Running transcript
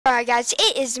Alright guys,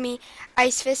 it is me,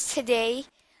 Icefist. Today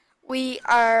we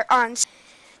are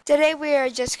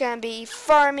just gonna be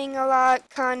farming a lot.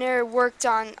 Connor worked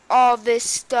on all this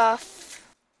stuff.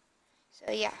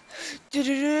 So yeah.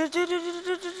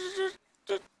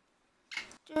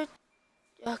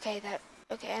 Okay,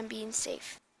 I'm being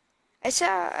safe. I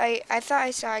thought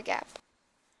I saw a gap.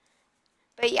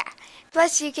 But yeah.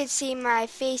 Plus you can see my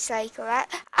face like that.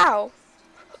 Ow!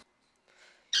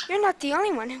 You're not the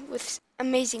only one with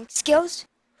amazing skills.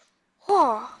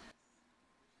 Whoa.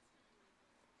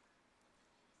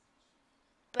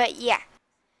 But yeah.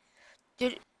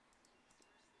 Dude,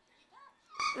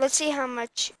 let's see how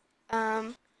much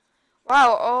wow,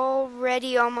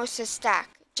 already almost a stack.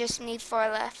 Just need 4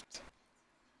 left.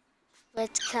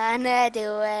 What's Connor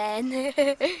doing?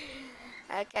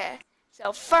 Okay.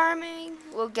 So farming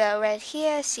will go right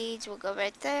here. Seeds will go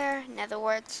right there. Nether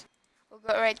warts will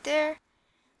go right there.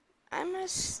 I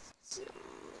must.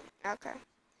 Okay.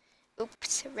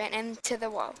 Oops, ran into the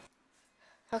wall.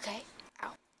 Okay.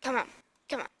 Ow. Come on.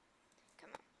 Come on. Come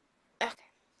on. Okay.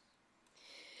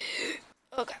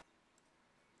 Okay.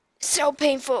 So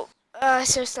painful.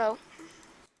 So slow.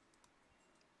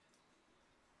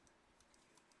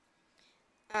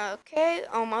 Okay,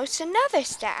 almost another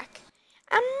stack.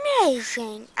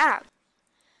 Amazing. Ow.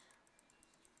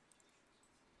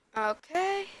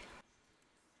 Okay.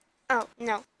 Oh,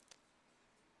 no.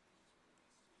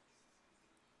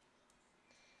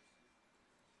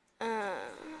 Uh,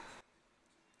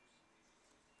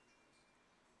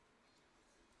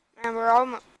 and we're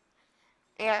almost,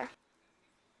 yeah.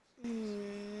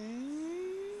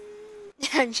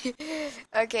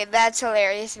 Okay, that's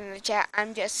hilarious in the chat.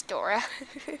 I'm just Dora.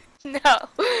 No.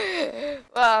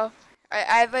 Well,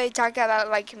 I've already talked about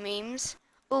like memes.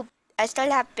 Oop, I still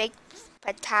have big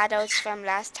potatoes from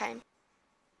last time.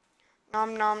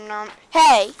 Nom nom nom.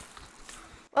 Hey!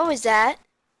 What was that?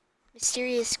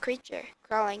 Mysterious creature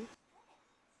crawling.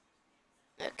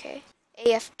 Okay.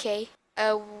 AFK.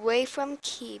 Away from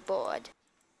keyboard.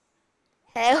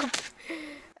 Help.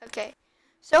 Okay.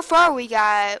 So far we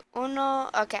got uno.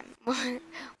 Okay.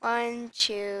 1,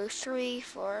 2, 3,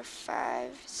 4,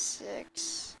 5,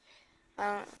 6.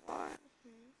 One.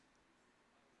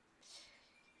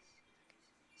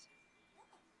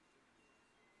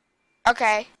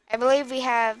 Okay. I believe we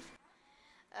have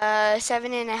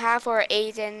 7.5 or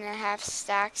 8.5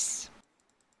 stacks.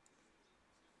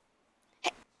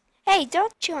 Hey,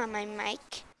 don't chew on my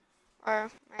mic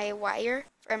or my wire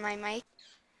for my mic.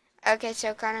 Okay,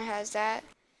 so Connor has that.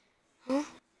 Huh?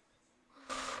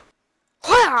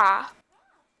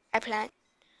 I plant.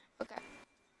 Okay.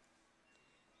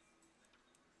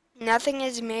 Nothing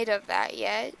is made of that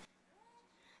yet.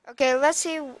 Okay, let's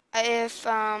see if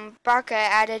Baka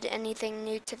added anything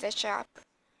new to the shop.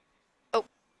 Oh.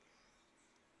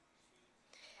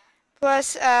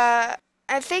 Plus, I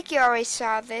think you already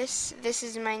saw this. This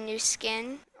is my new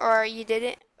skin. Or you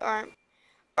didn't. Or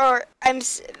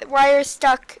wire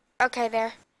stuck. Okay,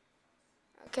 there.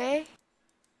 Okay.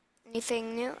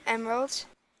 Anything new? Emeralds.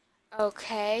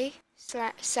 Okay.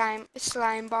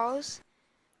 Slime balls.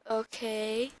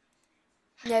 Okay.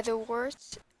 Nether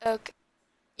warts. Okay.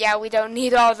 Yeah, we don't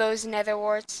need all those nether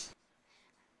warts.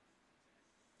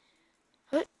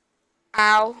 What?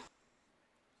 Ow.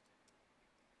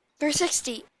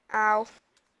 360. Ow.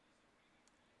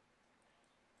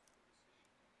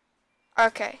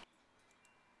 Okay.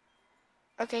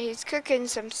 Okay, he's cooking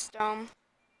some stone.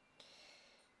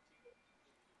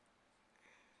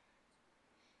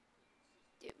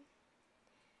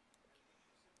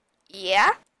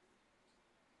 Yeah?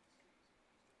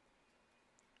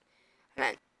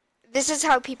 This is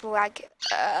how people like it.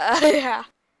 Yeah.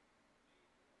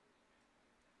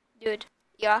 Dude,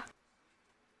 yeah.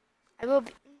 I will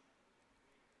be.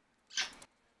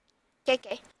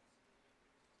 KK.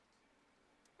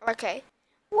 Okay.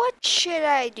 What should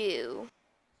I do?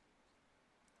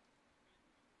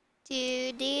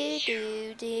 Do do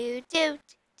do do do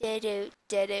do do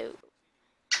do do.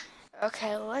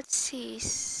 Okay, let's see.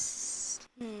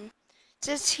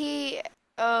 Since he,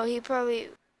 oh, he probably.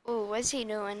 Oh, what's he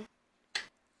doing?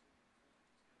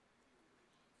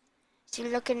 Is he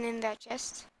looking in that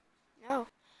chest? No.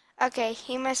 Okay,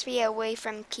 he must be away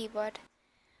from keyboard.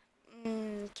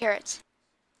 Carrots.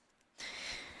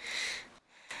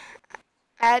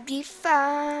 I'd be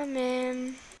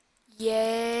farming.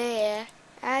 Yeah,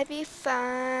 I'd be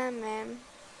farming.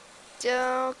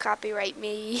 Don't copyright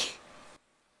me.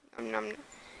 Nom, nom, nom.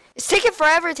 It's taking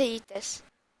forever to eat this.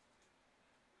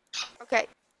 Okay,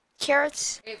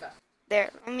 carrots. Ava.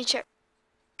 There, let me check.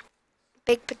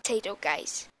 Baked potato,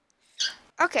 guys.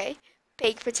 Okay,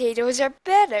 baked potatoes are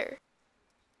better.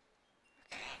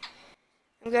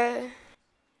 Okay.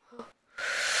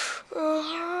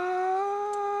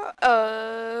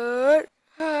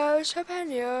 What's happening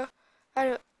here? I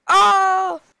don't.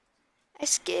 Oh! I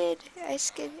skid. I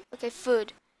skid. Okay,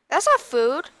 food. That's not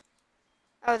food.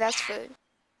 Oh, that's food.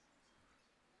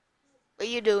 What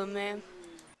you doing, man?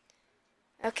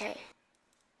 Okay.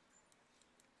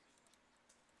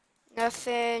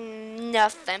 Nothing.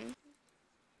 Nothing.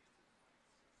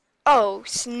 Oh,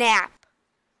 snap.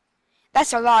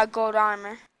 That's a lot of gold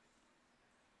armor.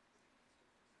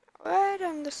 What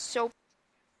on the soap?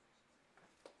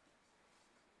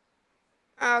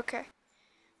 Okay.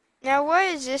 Now, what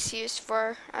is this used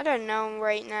for? I don't know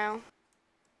right now.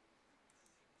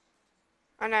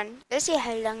 Hold on. Let's see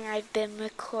how long I've been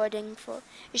recording for.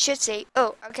 It should say,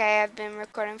 oh, okay, I've been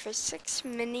recording for 6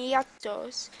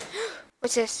 minutes.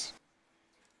 What's this?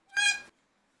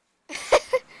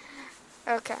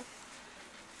 Okay.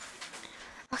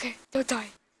 Okay, don't die.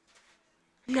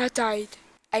 I'm not died.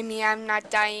 I mean, I'm not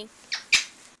dying.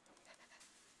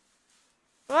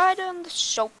 Right on the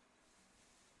soap.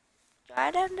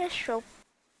 Right on the soap.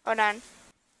 Hold on.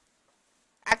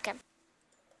 Okay.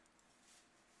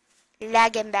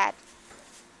 Lagging bad.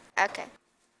 Okay.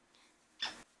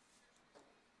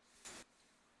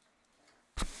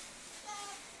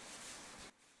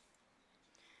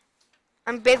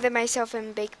 I'm bathing myself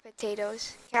in baked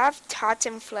potatoes. Can I have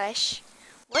totem flesh?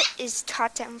 What is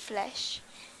totem flesh?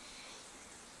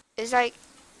 It's like,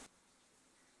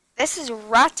 this is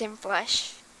rotten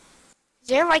flesh. Is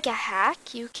there like a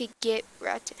hack you could get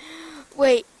rotten?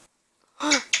 Wait.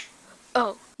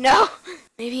 Oh, no.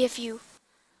 Maybe if you...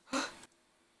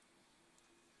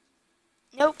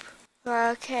 Nope.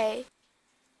 Okay.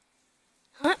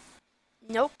 Huh?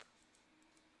 Nope.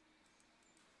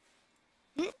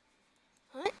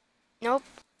 Huh? Nope.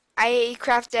 I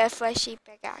crafted a fleshy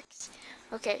pickaxe.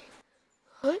 Okay.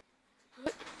 Huh?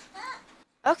 Huh?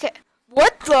 Okay.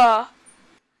 What the?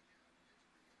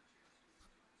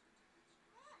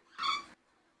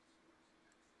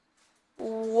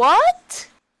 What?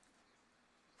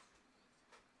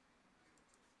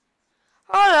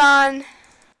 Hold on.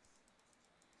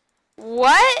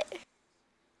 What?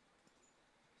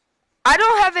 I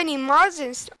don't have any mods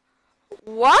installed.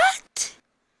 What?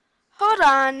 Hold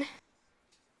on.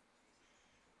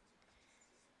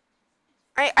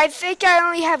 I think I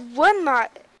only have one mod.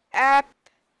 App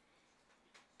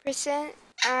percent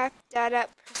app data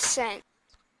percent.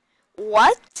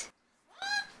 What?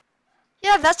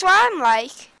 Yeah, that's what I'm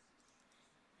like.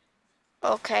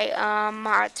 Okay,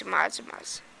 mods.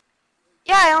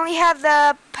 Yeah, I only have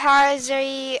the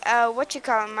Parsley, what you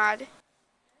call it mod.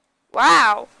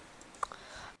 Wow.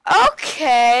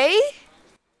 Okay.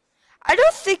 I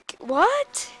don't think,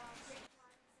 what?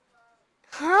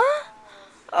 Huh?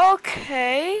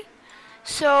 Okay.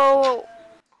 So,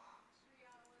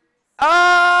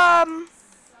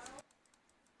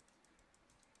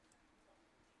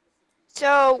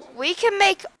 so we can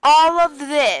make all of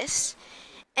this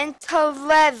into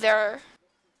leather.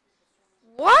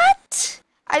 What?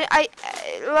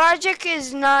 Logic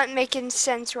is not making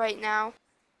sense right now.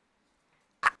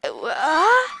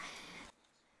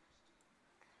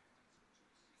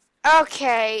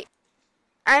 Okay.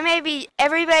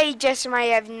 Everybody just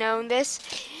might have known this,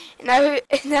 and I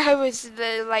was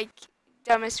the, like,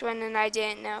 dumbest one and I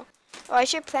didn't know. Oh, I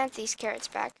should plant these carrots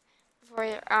back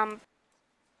before,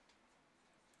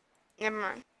 never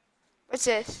mind. What's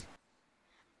this?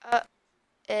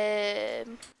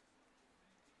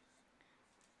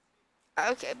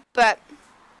 Okay, but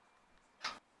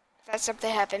that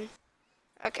something happened.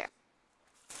 Okay.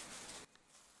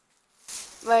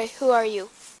 Wait, who are you?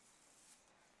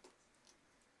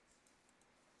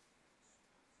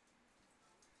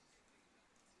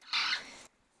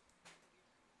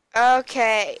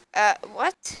 Okay,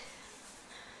 what?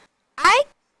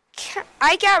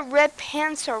 I got red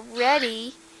pants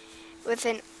already with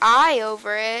an eye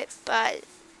over it, but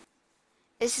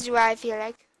this is what I feel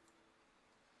like.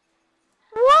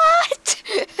 What?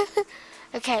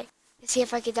 Okay, let's see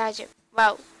if I can dodge it.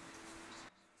 Whoa.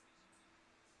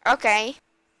 Okay.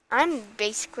 I'm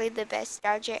basically the best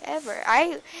dodger ever.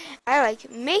 I like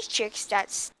matrix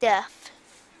that stuff.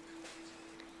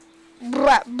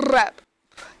 Bruh, bruh.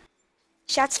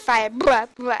 Shots fired. Bruh,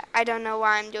 bruh. I don't know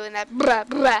why I'm doing that. Bruh,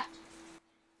 bruh.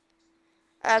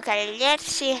 Okay, let's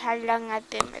see how long I've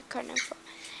been recording for.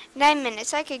 9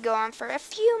 minutes. I could go on for a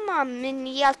few more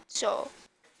minutes.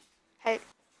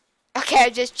 Okay,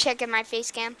 I'm just checking my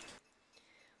face cam.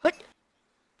 What?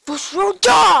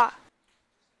 Fusroda!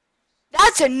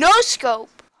 That's a no scope.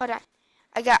 Hold on.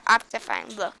 I got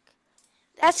Optifine. Look.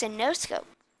 That's a no scope.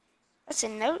 That's a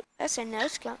no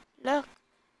scope. Look.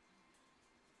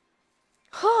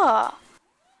 Huh.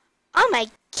 Oh my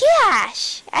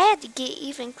gosh! I had to get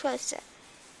even closer.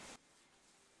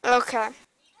 Okay.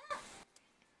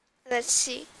 Let's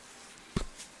see.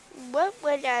 What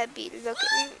would I be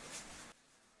looking?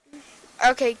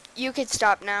 Okay, you could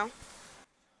stop now.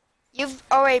 You've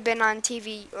already been on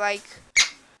TV like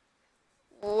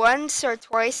once or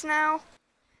twice now.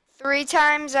 3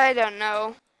 times, I don't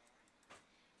know.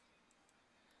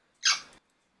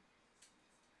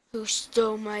 Who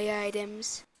stole my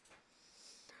items?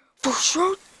 For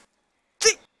sure.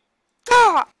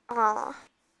 Aw.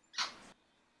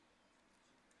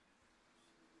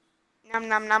 Nom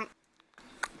nom nom.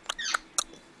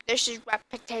 This is what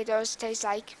potatoes taste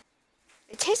like.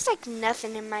 It tastes like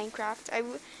nothing in Minecraft. I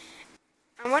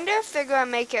wonder if they're gonna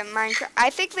make it Minecraft. I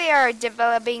think they are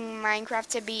developing Minecraft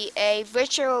to be a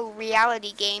virtual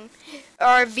reality game,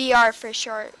 or VR for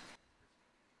short.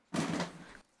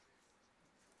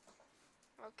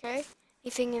 Okay.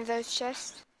 Anything in those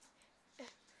chests?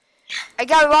 I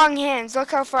got long hands.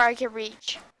 Look how far I can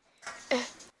reach.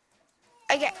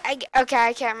 Okay,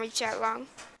 I can't reach that long.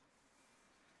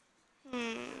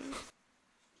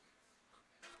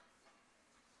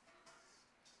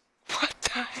 What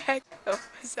the heck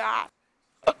was that?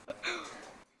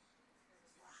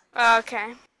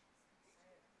 Okay.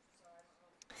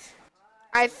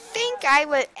 I think I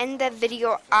would end the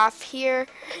video off here.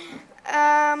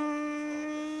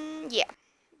 Yeah.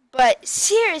 But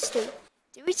seriously,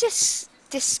 did we just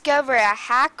discover a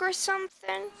hack or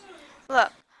something?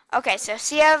 Look. Okay, so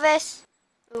see all this?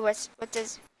 Ooh, what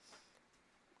does?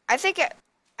 I think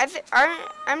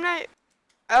I'm not.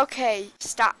 Okay,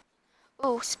 stop.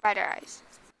 Ooh, spider eyes.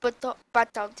 But don't.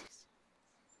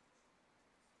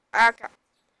 Okay.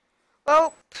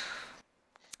 Well.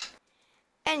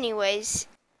 Anyways.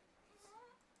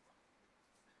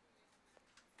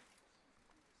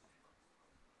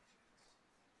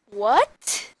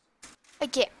 What?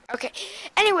 Again. Okay.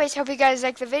 Anyways, hope you guys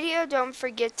like the video. Don't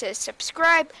forget to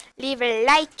subscribe, leave a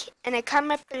like, and a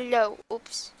comment below.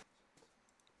 Oops.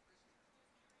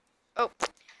 Oh.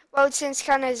 Well, since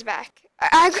Kana is back,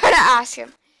 I'm gonna ask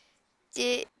him.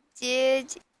 Did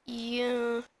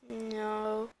you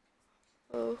know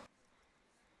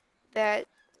that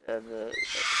the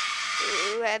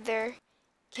leather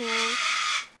can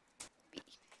be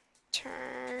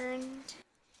turned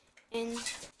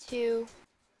into,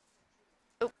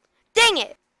 oh, dang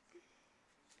it!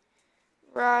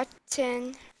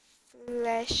 Rotten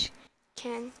flesh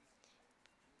can,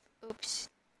 oops,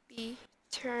 be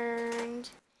turned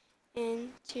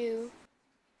into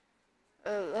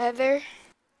leather.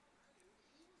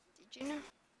 Did you know?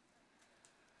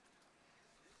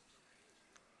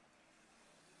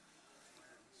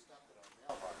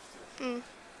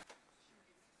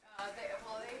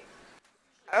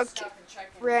 Okay,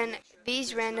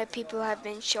 these random people have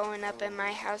been showing up in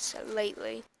my house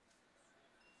lately.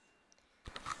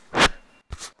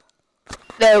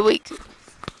 There we go.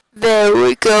 There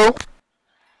we go.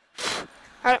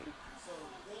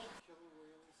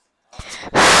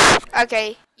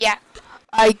 Okay, yeah,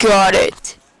 I got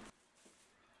it.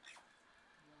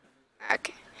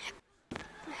 Okay,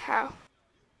 how?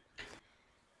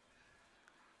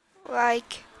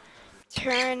 Like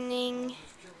turning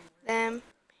them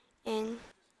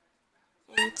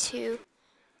into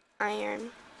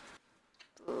iron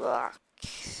blocks.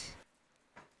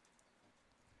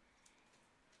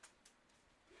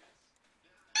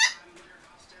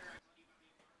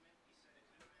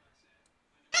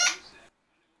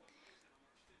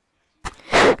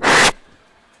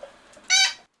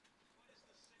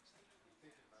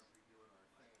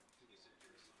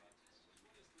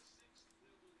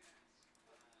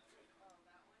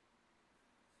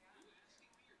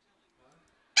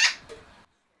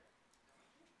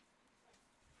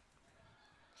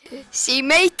 See,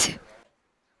 mate?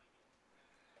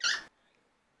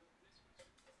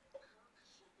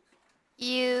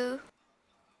 You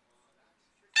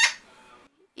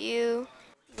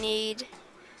need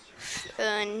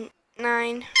 9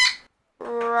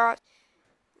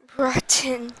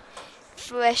 rotten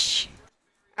flesh.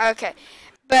 Okay.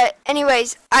 But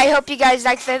anyways, I hope you guys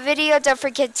liked the video. Don't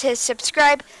forget to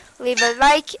subscribe, leave a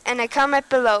like, and a comment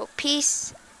below.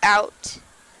 Peace out.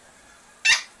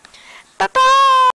 Bye-bye.